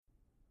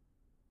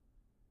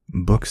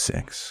Book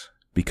 6,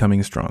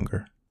 Becoming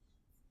Stronger.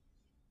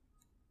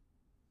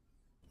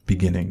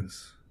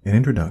 Beginnings, an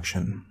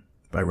Introduction,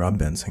 by Rob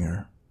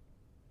Bensinger.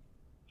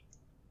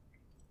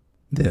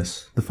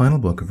 This, the final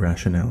book of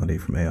Rationality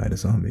from AI to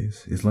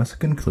Zombies, is less a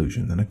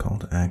conclusion than a call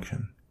to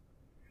action.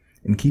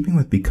 In keeping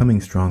with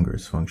Becoming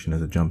Stronger's function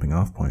as a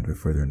jumping-off point for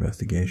further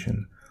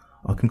investigation,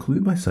 I'll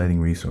conclude by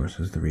citing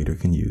resources the reader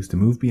can use to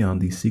move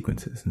beyond these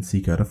sequences and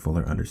seek out a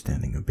fuller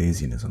understanding of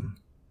Bayesianism.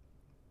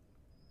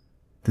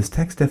 This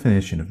text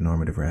definition of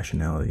normative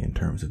rationality in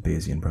terms of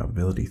Bayesian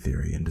probability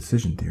theory and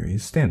decision theory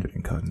is standard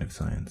in cognitive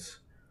science.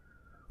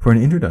 For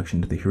an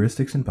introduction to the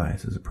heuristics and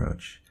biases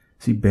approach,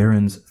 see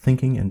Barron's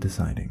Thinking and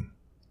Deciding.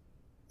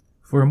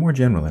 For a more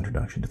general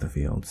introduction to the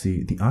field,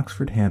 see the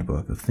Oxford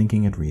Handbook of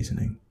Thinking and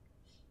Reasoning.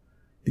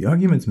 The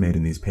arguments made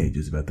in these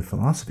pages about the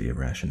philosophy of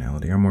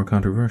rationality are more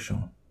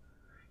controversial.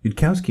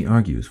 Yudkowsky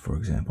argues, for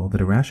example,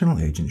 that a rational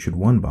agent should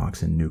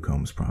one-box in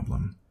Newcomb's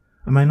problem,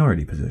 a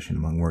minority position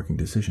among working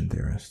decision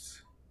theorists.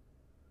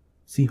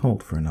 See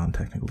Holt for a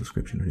non-technical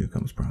description of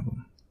Newcomb's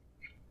problem.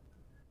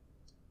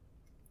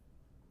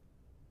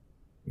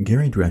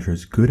 Gary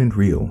Drescher's Good and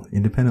Real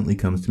independently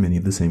comes to many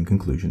of the same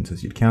conclusions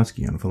as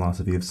Yudkowsky on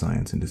philosophy of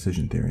science and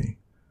decision theory.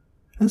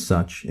 As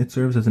such, it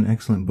serves as an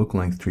excellent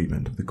book-length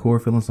treatment of the core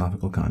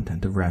philosophical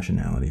content of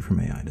rationality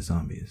from AI to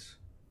Zombies.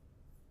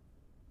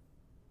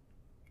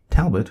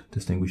 Talbot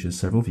distinguishes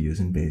several views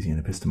in Bayesian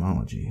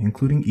epistemology,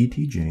 including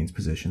E.T. Jaynes'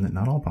 position that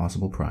not all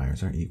possible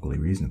priors are equally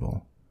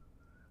reasonable.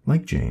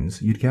 Like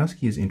Jaynes,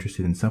 Yudkowsky is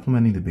interested in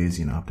supplementing the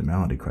Bayesian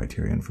optimality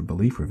criterion for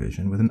belief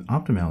revision with an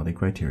optimality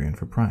criterion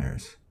for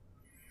priors.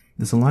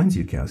 This aligns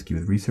Yudkowsky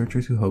with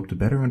researchers who hope to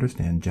better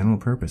understand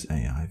general-purpose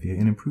AI via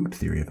an improved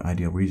theory of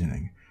ideal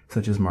reasoning,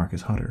 such as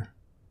Marcus Hutter.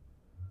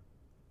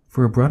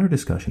 For a broader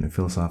discussion of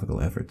philosophical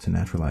efforts to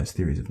naturalize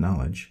theories of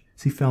knowledge,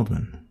 see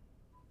Feldman.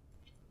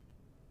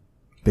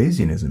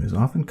 Bayesianism is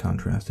often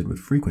contrasted with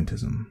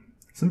frequentism.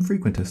 Some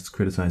frequentists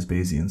criticize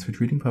Bayesians for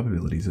treating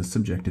probabilities as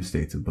subjective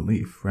states of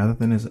belief, rather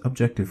than as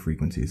objective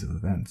frequencies of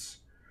events.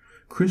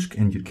 Krischk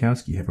and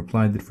Yudkowsky have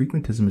replied that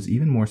frequentism is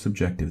even more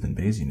subjective than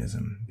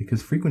Bayesianism,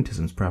 because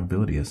frequentism's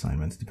probability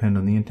assignments depend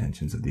on the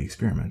intentions of the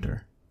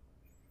experimenter.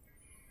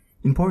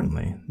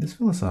 Importantly, this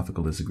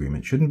philosophical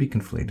disagreement shouldn't be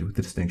conflated with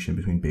the distinction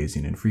between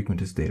Bayesian and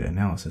frequentist data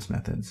analysis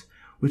methods,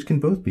 which can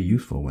both be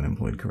useful when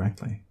employed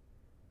correctly.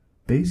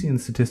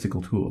 Bayesian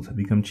statistical tools have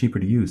become cheaper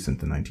to use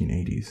since the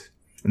 1980s,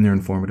 and their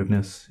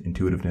informativeness,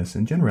 intuitiveness,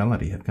 and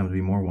generality have come to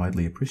be more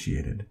widely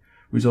appreciated,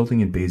 resulting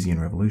in Bayesian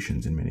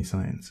revolutions in many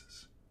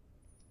sciences.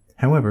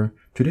 However,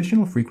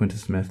 traditional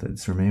frequentist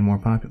methods remain more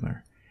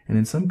popular, and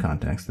in some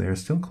contexts they are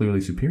still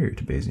clearly superior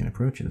to Bayesian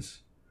approaches.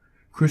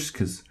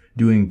 Krischk's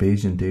Doing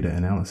Bayesian Data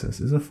Analysis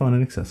is a fun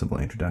and accessible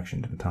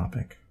introduction to the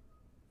topic.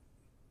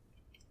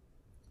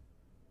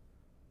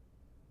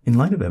 In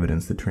light of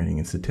evidence that training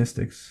in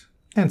statistics,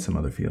 and some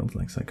other fields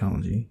like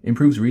psychology,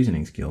 improves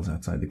reasoning skills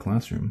outside the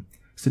classroom,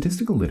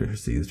 statistical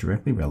literacy is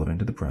directly relevant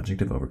to the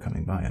project of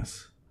overcoming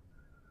bias.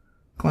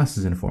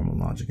 Classes in formal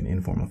logic and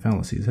informal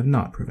fallacies have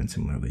not proven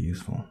similarly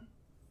useful.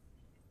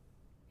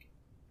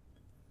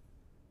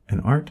 An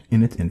Art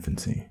in its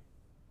Infancy.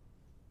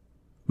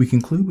 We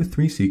conclude with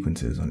 3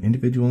 sequences on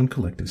individual and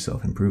collective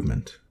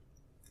self-improvement.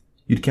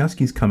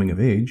 Yudkowsky's Coming of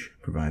Age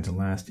provides a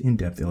last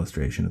in-depth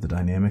illustration of the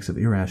dynamics of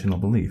irrational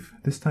belief,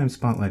 this time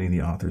spotlighting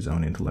the author's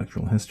own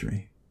intellectual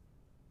history.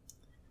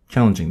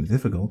 Challenging the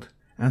Difficult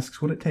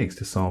asks what it takes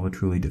to solve a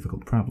truly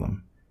difficult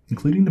problem,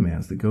 including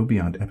demands that go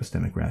beyond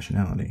epistemic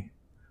rationality.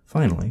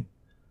 Finally,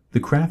 The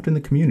Craft in the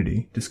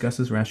Community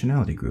discusses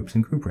rationality groups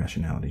and group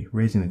rationality,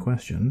 raising the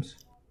questions: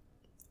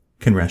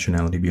 can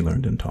rationality be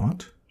learned and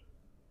taught?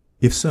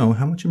 If so,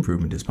 how much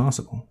improvement is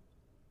possible?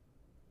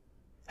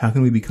 How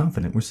can we be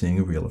confident we're seeing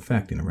a real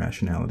effect in a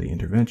rationality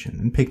intervention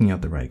and picking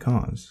out the right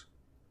cause?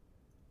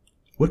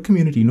 What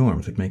community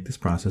norms would make this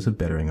process of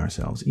bettering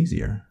ourselves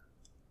easier?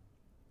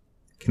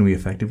 Can we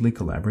effectively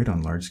collaborate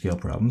on large-scale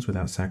problems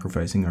without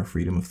sacrificing our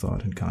freedom of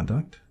thought and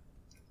conduct?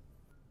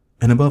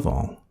 And above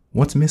all,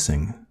 what's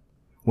missing?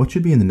 What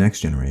should be in the next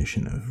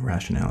generation of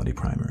rationality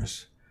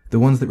primers? The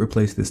ones that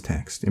replace this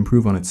text,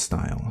 improve on its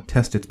style,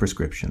 test its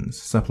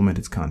prescriptions, supplement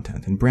its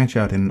content, and branch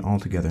out in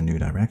altogether new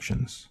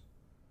directions.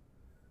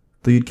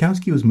 Though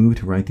Yudkowsky was moved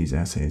to write these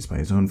essays by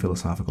his own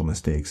philosophical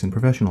mistakes and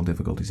professional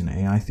difficulties in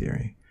AI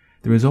theory,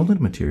 the resultant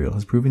material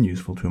has proven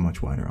useful to a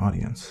much wider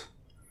audience.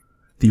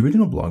 The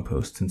original blog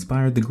posts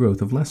inspired the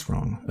growth of Less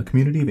Wrong, a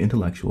community of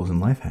intellectuals and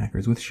life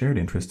hackers with shared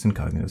interests in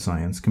cognitive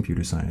science,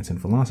 computer science,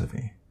 and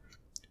philosophy.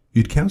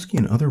 Yudkowsky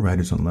and other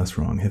writers on Less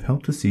Wrong have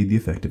helped to seed the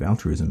effective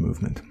altruism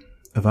movement,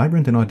 a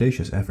vibrant and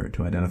audacious effort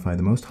to identify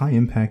the most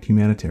high-impact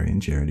humanitarian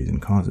charities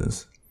and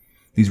causes.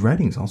 These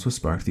writings also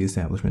sparked the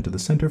establishment of the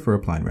Center for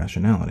Applied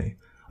Rationality,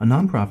 a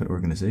nonprofit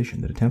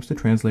organization that attempts to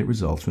translate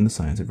results from the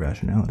science of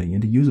rationality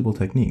into usable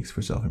techniques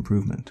for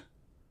self-improvement.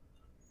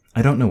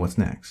 I don't know what's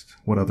next,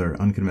 what other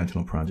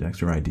unconventional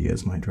projects or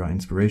ideas might draw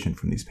inspiration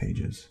from these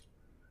pages.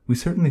 We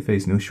certainly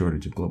face no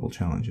shortage of global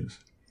challenges,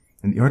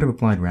 and the art of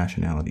applied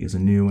rationality is a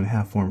new and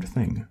half-formed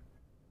thing.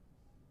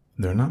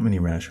 There are not many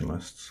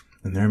rationalists,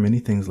 and there are many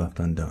things left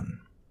undone.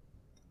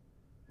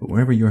 But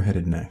wherever you're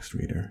headed next,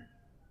 reader,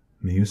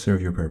 may you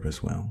serve your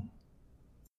purpose well.